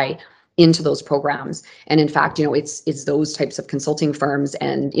DEI into those programs. And in fact, it's those types of consulting firms.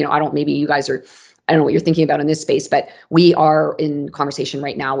 And, I don't know what you're thinking about in this space, but we are in conversation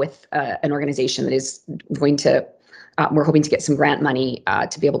right now with an organization that is going to, we're hoping to get some grant money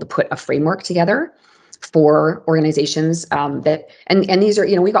to be able to put a framework together for organizations that, and these are,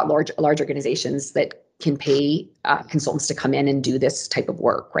 we've got large organizations that can pay consultants to come in and do this type of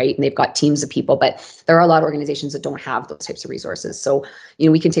work, right? And they've got teams of people, but there are a lot of organizations that don't have those types of resources. So,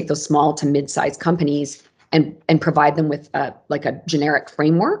 we can take those small to mid-sized companies and provide them with a generic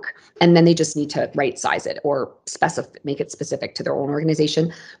framework, and then they just need to right size it or make it specific to their own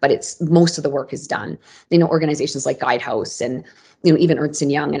organization. But most of the work is done. Organizations like Guidehouse and even Ernst &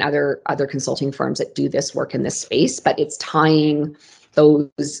 Young and other consulting firms that do this work in this space, but it's tying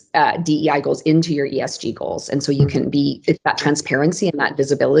those DEI goals into your ESG goals. And so you can it's that transparency and that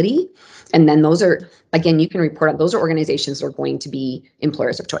visibility. And then those are, again, you can report on, those are organizations that are going to be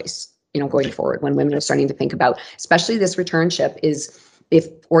employers of choice, going forward, when women are starting to think about, especially this returnship, is if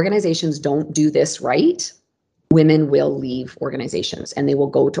organizations don't do this right, women will leave organizations and they will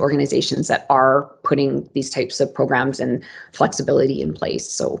go to organizations that are putting these types of programs and flexibility in place.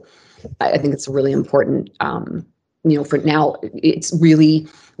 So I think it's really important. For now, it's really,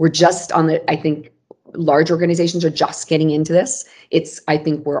 we're just on I think large organizations are just getting into this. I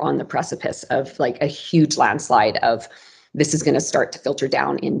think we're on the precipice of a huge landslide of this is going to start to filter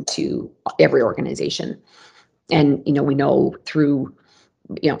down into every organization. And, we know through,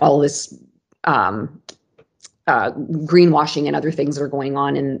 all this greenwashing and other things that are going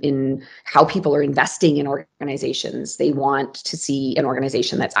on in how people are investing in organizations. They want to see an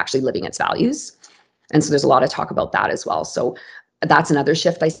organization that's actually living its values. And so there's a lot of talk about that as well. So that's another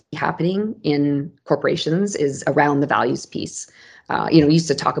shift I see happening in corporations, is around the values piece. We used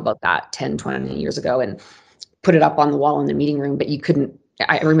to talk about that 10, 20 years ago and put it up on the wall in the meeting room, but you couldn't.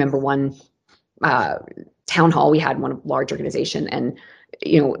 I remember one town hall we had, one large organization, and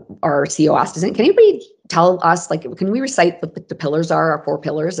our CEO asked us, can anybody tell us, can we recite what the pillars are, our 4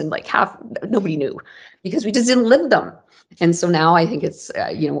 pillars? And nobody knew, because we just didn't live them. And so now I think it's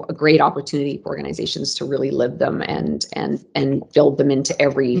a great opportunity for organizations to really live them and build them into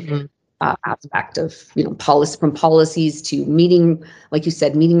every aspect of policy, from policies to meeting, like you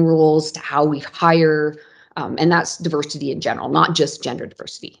said, meeting rules, to how we hire, and that's diversity in general, not just gender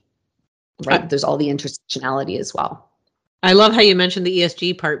diversity. Right? There's all the intersectionality as well. I love how you mentioned the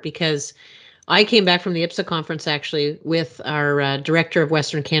ESG part, because I came back from the IPSA conference actually with our director of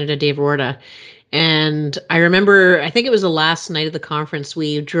Western Canada, Dave Rorda. And I remember, I think it was the last night of the conference,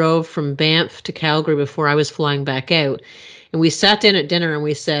 we drove from Banff to Calgary before I was flying back out. And we sat down at dinner and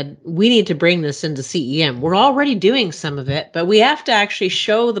we said, we need to bring this into CEM. We're already doing some of it, but we have to actually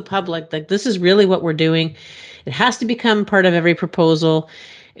show the public that this is really what we're doing. It has to become part of every proposal.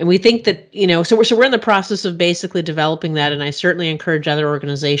 And we think that, so we're in the process of basically developing that. And I certainly encourage other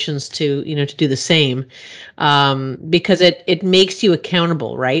organizations to do the same, because it makes you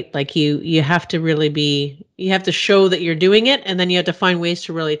accountable, right? Like you have to really you have to show that you're doing it, and then you have to find ways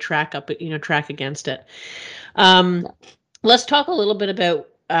to really track against it. Let's talk a little bit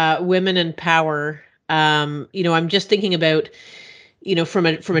about women in power. I'm just thinking about, from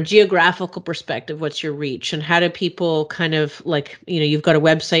a geographical perspective, what's your reach, and how do people kind of you've got a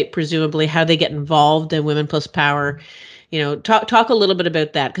website, presumably, how they get involved in Women Plus Power. Talk a little bit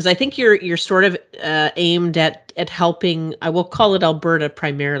about that, because I think you're sort of aimed at helping. I will call it Alberta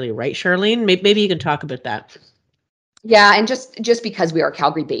primarily, right, Charlene? Maybe you can talk about that. Yeah, and just because we are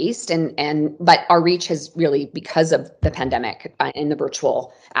Calgary based, but our reach has really, because of the pandemic and the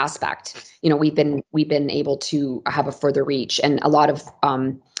virtual aspect, we've been able to have a further reach, and a lot of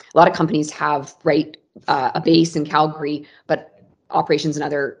companies have a base in Calgary, but operations in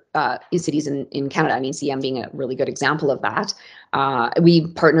other cities in Canada. I mean, CM being a really good example of that. We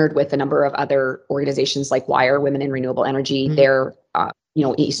partnered with a number of other organizations like WIRE, Women in Renewable Energy. Mm-hmm. They're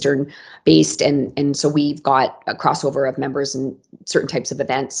Eastern based, and so we've got a crossover of members in certain types of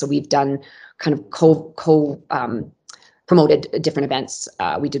events. So we've done kind of promoted different events.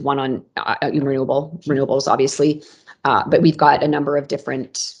 We did one on renewables, obviously, but we've got a number of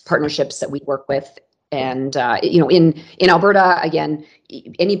different partnerships that we work with. And in Alberta, again,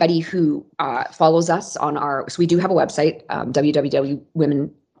 anybody who follows us on so we do have a website,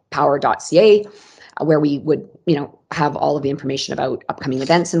 www.womenpower.ca, where we would have all of the information about upcoming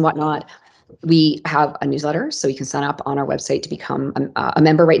events and whatnot. We have a newsletter, so you can sign up on our website to become a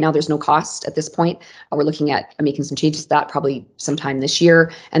member. Right now, there's no cost at this point. We're looking at making some changes to that probably sometime this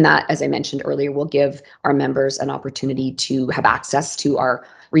year. And that, as I mentioned earlier, will give our members an opportunity to have access to our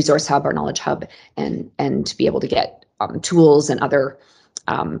resource hub, our knowledge hub, and to be able to get tools and other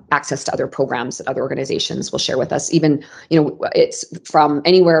access to other programs that other organizations will share with us. Even, it's from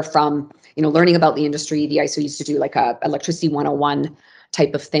anywhere from, learning about the industry. The ISO used to do like a electricity 101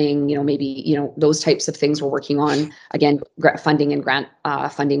 type of thing, maybe, those types of things we're working on. Again, funding and grant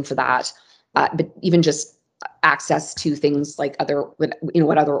funding for that. But even just access to things like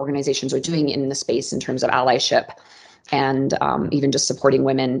what other organizations are doing in the space in terms of allyship, and even just supporting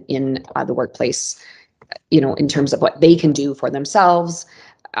women in the workplace, in terms of what they can do for themselves.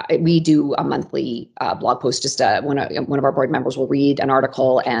 We do a monthly blog post. Just one of our board members will read an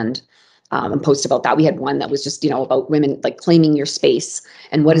article and post about that. We had one that was just, about women like claiming your space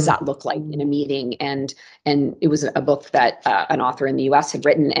and what does that look like in a meeting. And it was a book that an author in the US had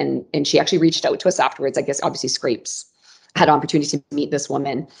written, and she actually reached out to us afterwards. I guess obviously Scrapes had opportunity to meet this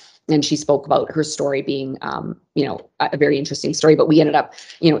woman, and she spoke about her story being, a very interesting story. But we ended up,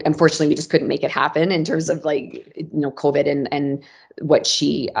 unfortunately, we just couldn't make it happen in terms of COVID and what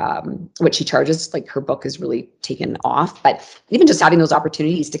she charges. Like, her book is really taken off. But even just having those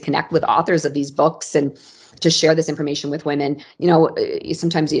opportunities to connect with authors of these books and to share this information with women,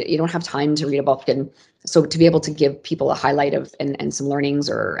 sometimes you don't have time to read a book, and so to be able to give people a highlight of and some learnings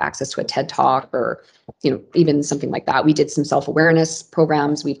or access to a TED Talk or even something like that. We did some self-awareness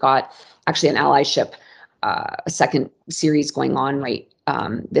programs. We've got actually an allyship, a second series going on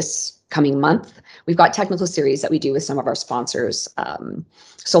this coming month. We've got technical series that we do with some of our sponsors.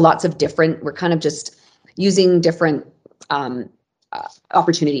 So lots of different, we're kind of just using different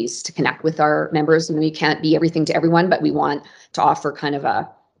opportunities to connect with our members. And we can't be everything to everyone, but we want to offer kind of a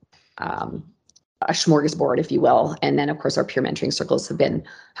smorgasbord, if you will. And then of course our peer mentoring circles have been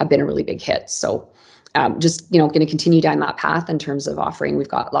a really big hit. So just, going to continue down that path in terms of offering. We've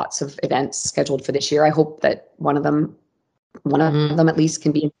got lots of events scheduled for this year. I hope that one of them at least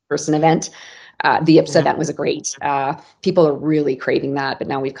can be an in-person event. The IPSA event was a great, people are really craving that, but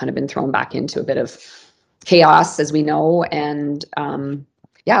now we've kind of been thrown back into a bit of chaos, as we know. And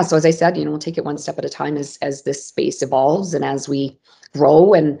so as I said, we'll take it one step at a time as this space evolves and as we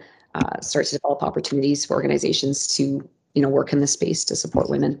grow and start to develop opportunities for organizations to, work in this space to support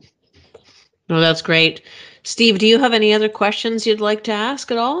women. No, that's great. Steve, do you have any other questions you'd like to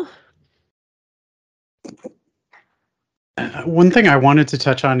ask at all? One thing I wanted to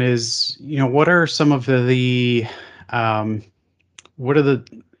touch on is, what are some of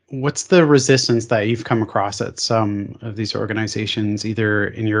what's the resistance that you've come across at some of these organizations, either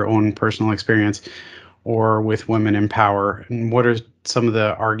in your own personal experience or with Women in Power? And what are some of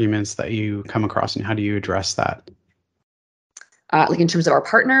the arguments that you come across, and how do you address that? Like in terms of our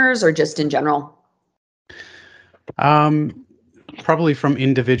partners or just in general? Probably from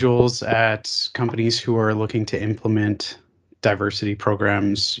individuals at companies who are looking to implement diversity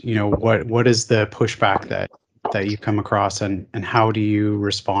programs. What is the pushback that you come across, and how do you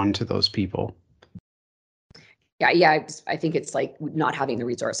respond to those people? Yeah. I think it's like not having the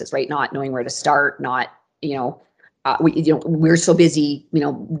resources, right? Not knowing where to start, not, we're so busy,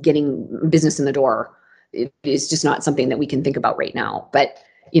 getting business in the door. It's just not something that we can think about right now. But,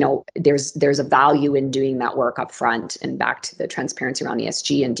 there's a value in doing that work up front, and back to the transparency around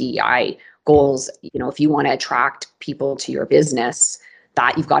ESG and DEI goals. If you want to attract people to your business,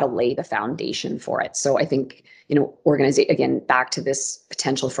 that you've got to lay the foundation for it. So I think, again, back to this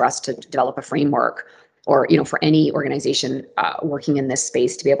potential for us to develop a framework, or, for any organization working in this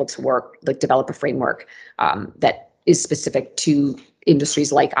space to be able to develop a framework that is specific to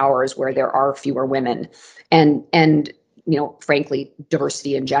industries like ours, where there are fewer women, and frankly,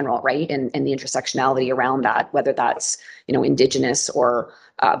 diversity in general, right? And the intersectionality around that, whether that's, Indigenous or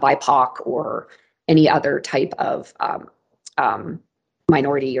BIPOC or any other type of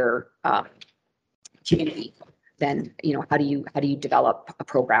minority or community, then, how do you develop a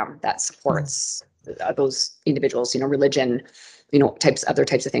program that supports those individuals, religion, other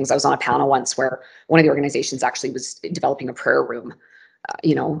types of things. I was on a panel once where one of the organizations actually was developing a prayer room,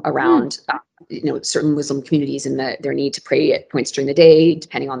 around, certain Muslim communities and their need to pray at points during the day,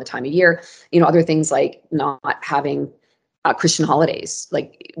 depending on the time of year, other things like not having Christian holidays,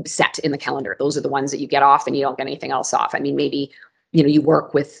 like set in the calendar. Those are the ones that you get off and you don't get anything else off. I mean, maybe, you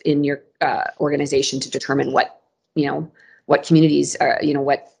work within your organization to determine what communities are,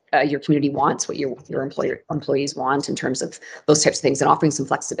 what your community wants, what your employees want in terms of those types of things, and offering some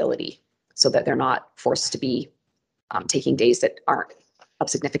flexibility so that they're not forced to be taking days that aren't of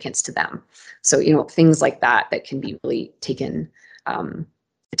significance to them. So, things like that can be really taken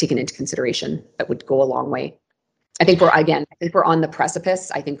into consideration. That would go a long way. I think we're on the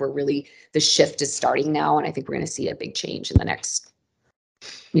precipice. I think the shift is starting now, and I think we're going to see a big change in the next,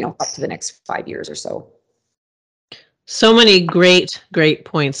 up to the next 5 years or so. So many great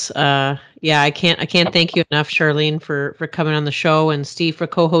points. I can't thank you enough, Charlene, for coming on the show, and Steve for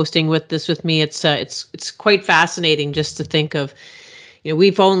co-hosting with me. It's quite fascinating just to think of,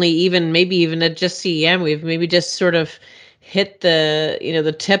 we've only maybe even at just CEM, we've maybe just sort of hit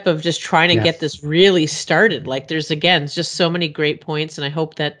the tip of just trying to get this really started. Like there's just so many great points, and I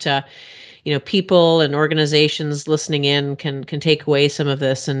hope that people and organizations listening in can take away some of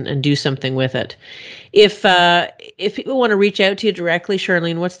this and do something with it. If people want to reach out to you directly,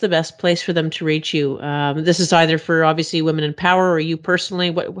 Charlene, what's the best place for them to reach you? This is either for obviously Women in Power or you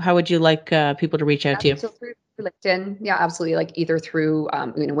personally. How would you like people to reach out to you? So through LinkedIn, yeah, absolutely. Like either through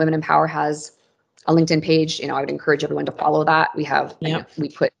Women in Power has a LinkedIn page. I would encourage everyone to follow that. We have we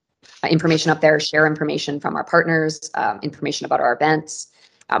put information up there, share information from our partners, information about our events.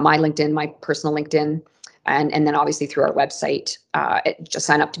 My LinkedIn, my personal LinkedIn, and then obviously through our website. Just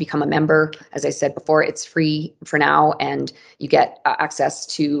sign up to become a member. As I said before, it's free for now, and you get access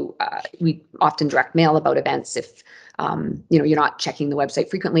to. We often direct mail about events if you're not checking the website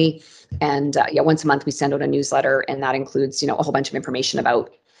frequently. And once a month we send out a newsletter, and that includes a whole bunch of information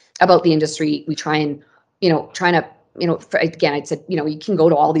about the industry. We try and again, I'd said you can go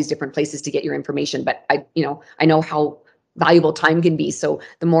to all these different places to get your information, but I know how valuable time can be. So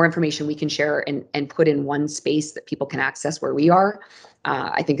the more information we can share and put in one space that people can access where we are,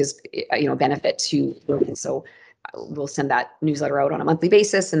 I think is a benefit to women. So we'll send that newsletter out on a monthly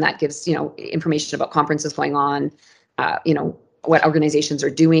basis, and that gives information about conferences going on, what organizations are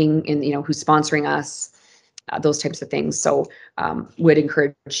doing, and who's sponsoring us, those types of things. So would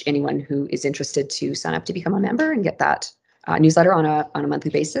encourage anyone who is interested to sign up to become a member and get that newsletter on a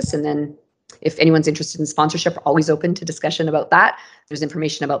monthly basis. And then if anyone's interested in sponsorship, always open to discussion about that. There's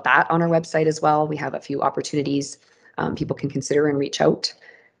information about that on our website as well. We have a few opportunities people can consider and reach out.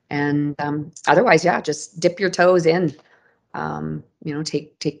 And otherwise, just dip your toes in.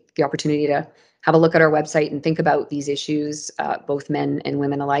 Take the opportunity to have a look at our website and think about these issues, both men and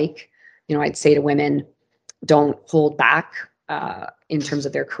women alike. I'd say to women, don't hold back in terms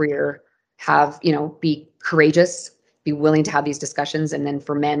of their career. Be courageous. Be willing to have these discussions, and then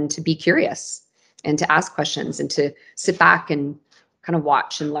for men to be curious and to ask questions and to sit back and kind of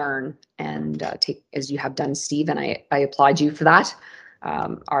watch and learn and take, as you have done, Steve, and I applaud you for that.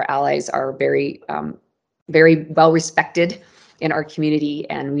 Our allies are very, very well respected in our community,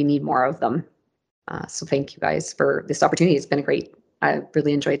 and we need more of them. So thank you guys for this opportunity. It's been great. I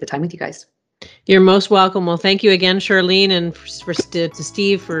really enjoyed the time with you guys. You're most welcome. Well, thank you again, Charlene, and to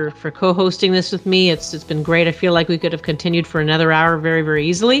Steve for co-hosting this with me. It's been great. I feel like we could have continued for another hour very, very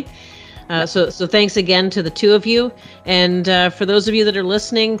easily. So thanks again to the two of you. And for those of you that are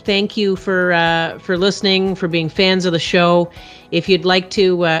listening, thank you for listening, for being fans of the show. If you'd like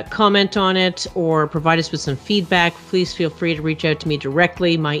to comment on it or provide us with some feedback, please feel free to reach out to me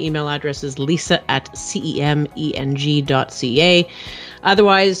directly. My email address is lisa@cemeng.ca.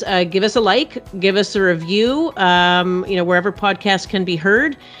 Otherwise, give us a like, give us a review, wherever podcasts can be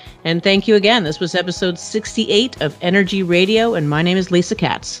heard. And thank you again. This was episode 68 of Energy Radio, and my name is Lisa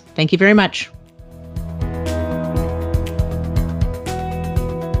Katz. Thank you very much.